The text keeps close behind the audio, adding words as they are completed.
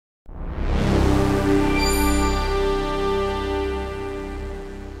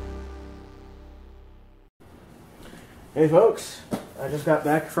Hey folks, I just got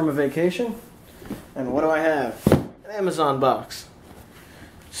back from a vacation, and what do I have? An Amazon box.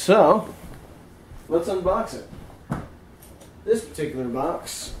 So, let's unbox it. This particular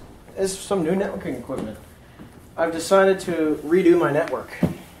box is some new networking equipment. I've decided to redo my network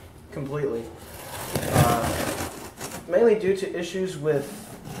completely. Mainly due to issues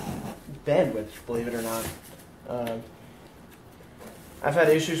with bandwidth, believe it or not. I've had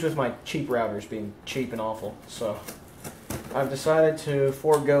issues with my cheap routers being cheap and awful, so I've decided to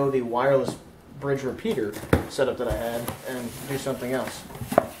forego the wireless bridge repeater setup that I had and do something else.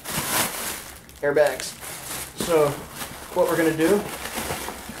 Airbags. So what we're going to do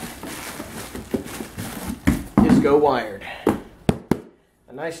is go wired.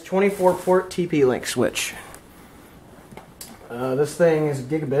 A nice 24-port TP-Link switch. This thing is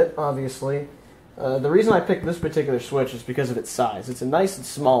Gigabit, obviously. The reason I picked this particular switch is because of its size. It's a nice and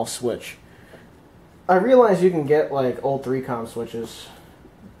small switch. I realize you can get like old 3Com switches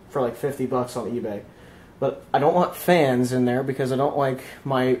for like $50 on eBay, but I don't want fans in there because I don't like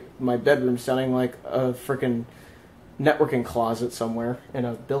my bedroom sounding like a freaking networking closet somewhere in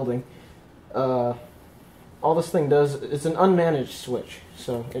a building. All this thing does, it's an unmanaged switch,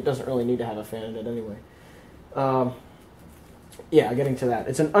 so it doesn't really need to have a fan in it anyway. Yeah, getting to that.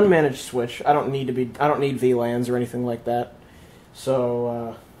 It's an unmanaged switch. I don't need VLANs or anything like that.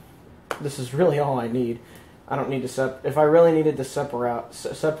 So this is really all I need. I don't need to if I really needed to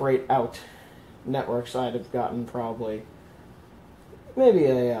separate out networks, I'd have gotten probably maybe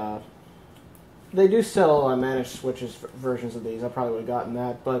a they do sell managed switches versions of these. I probably would have gotten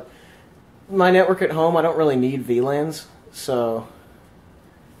that, but my network at home, I don't really need VLANs, so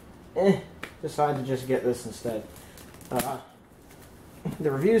decided to just get this instead. The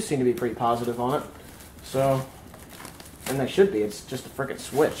reviews seem to be pretty positive on it, so, and they should be. It's just a frickin'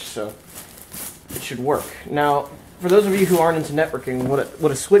 switch, so it should work. Now, for those of you who aren't into networking,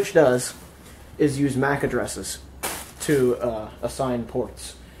 what a switch does is use MAC addresses to assign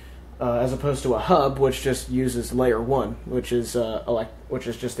ports, as opposed to a hub, which just uses layer 1, which is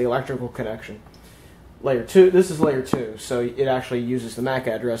just the electrical connection. Layer 2, this is layer 2, so it actually uses the MAC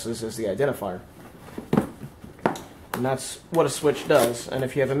addresses as the identifier. And that's what a switch does. And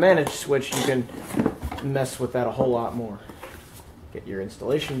if you have a managed switch, you can mess with that a whole lot more. Get your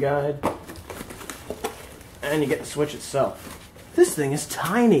installation guide, and you get the switch itself. This thing is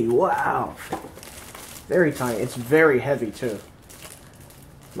tiny. Wow. Very tiny. It's very heavy, too.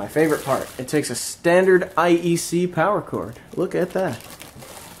 My favorite part. It takes a standard IEC power cord. Look at that.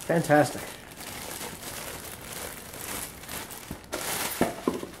 Fantastic.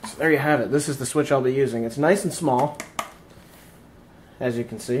 So there you have it. This is the switch I'll be using. It's nice and small, as you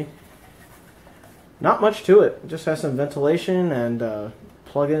can see. Not much to it. It just has some ventilation and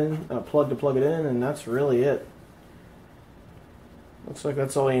plug to plug it in, and that's really it. Looks like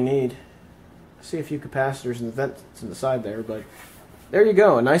that's all you need. I see a few capacitors and the vents to the side there, but there you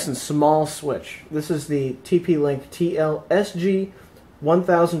go, a nice and small switch. This is the TP-Link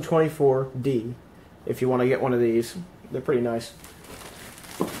TL-SG1024D, if you want to get one of these. They're pretty nice.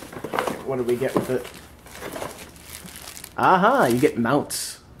 What did we get with it? Aha, you get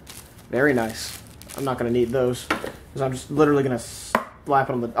mounts. Very nice. I'm not going to need those, because I'm just literally going to slap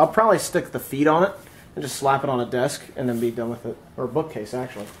it on the... I'll probably stick the feet on it and just slap it on a desk and then be done with it. Or a bookcase,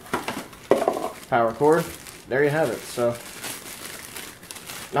 actually. Power cord. There you have it. So,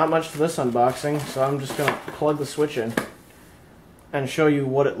 not much to this unboxing, so I'm just going to plug the switch in and show you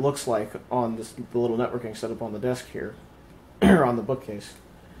what it looks like on the little networking setup on the desk here, or on the bookcase.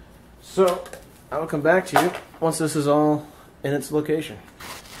 So, I will come back to you once this is all in its location.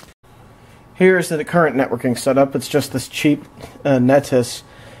 Here is the current networking setup. It's just this cheap Netis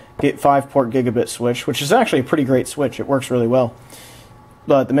 5-port Gigabit switch, which is actually a pretty great switch. It works really well.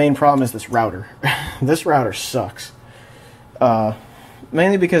 But the main problem is this router. This router sucks.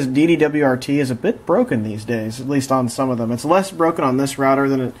 Mainly because DDWRT is a bit broken these days, at least on some of them. It's less broken on this router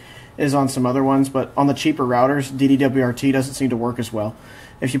than it is on some other ones, but on the cheaper routers, DDWRT doesn't seem to work as well.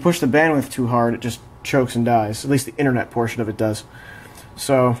 If you push the bandwidth too hard, it just chokes and dies. At least the internet portion of it does.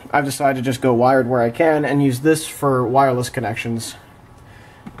 So I've decided to just go wired where I can and use this for wireless connections,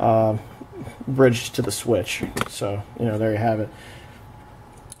 bridged to the switch. So, you know, there you have it.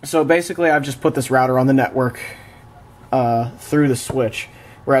 So basically I've just put this router on the network through the switch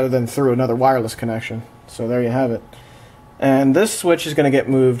rather than through another wireless connection. So there you have it. And this switch is going to get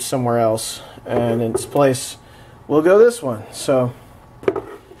moved somewhere else, and in its place will go this one. So,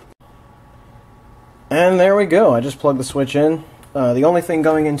 and there we go. I just plugged the switch in. The only thing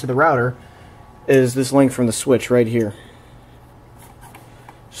going into the router is this link from the switch right here.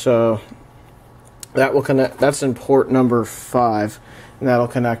 So that will connect. That's in port number 5, and that'll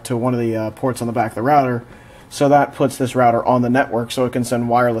connect to one of the ports on the back of the router. So that puts this router on the network, so it can send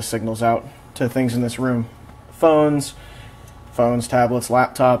wireless signals out to things in this room: phones, tablets,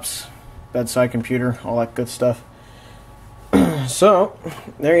 laptops, bedside computer, all that good stuff. So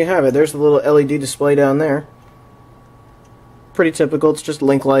there you have it. There's the little LED display down there. Pretty typical. It's just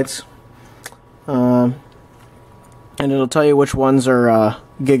link lights, and it'll tell you which ones are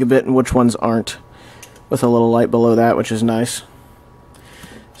gigabit and which ones aren't, with a little light below that, which is nice.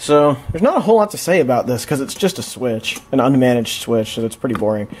 So there's not a whole lot to say about this because it's just a switch, an unmanaged switch, so it's pretty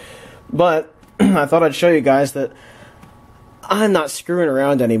boring. But I thought I'd show you guys that I'm not screwing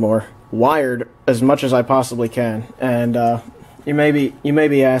around anymore. Wired as much as I possibly can. And you may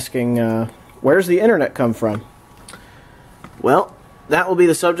be asking, where's the internet come from? Well, that will be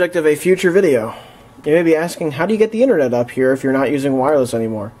the subject of a future video. You may be asking, how do you get the internet up here if you're not using wireless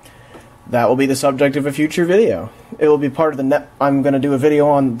anymore? That will be the subject of a future video. It will be part of the net. I'm going to do a video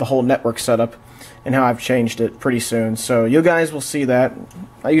on the whole network setup and how I've changed it pretty soon. So you guys will see that.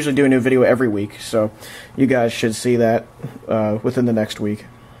 I usually do a new video every week, so you guys should see that within the next week.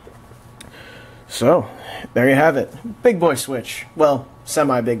 So, there you have it. Big boy switch. Well,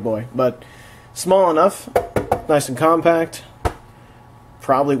 semi-big boy, but small enough, nice and compact.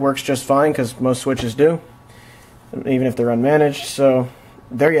 Probably works just fine because most switches do, even if they're unmanaged. So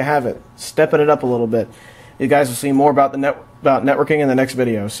there you have it. Stepping it up a little bit. You guys will see more about networking in the next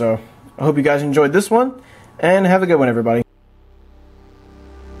video. So I hope you guys enjoyed this one, and have a good one, everybody.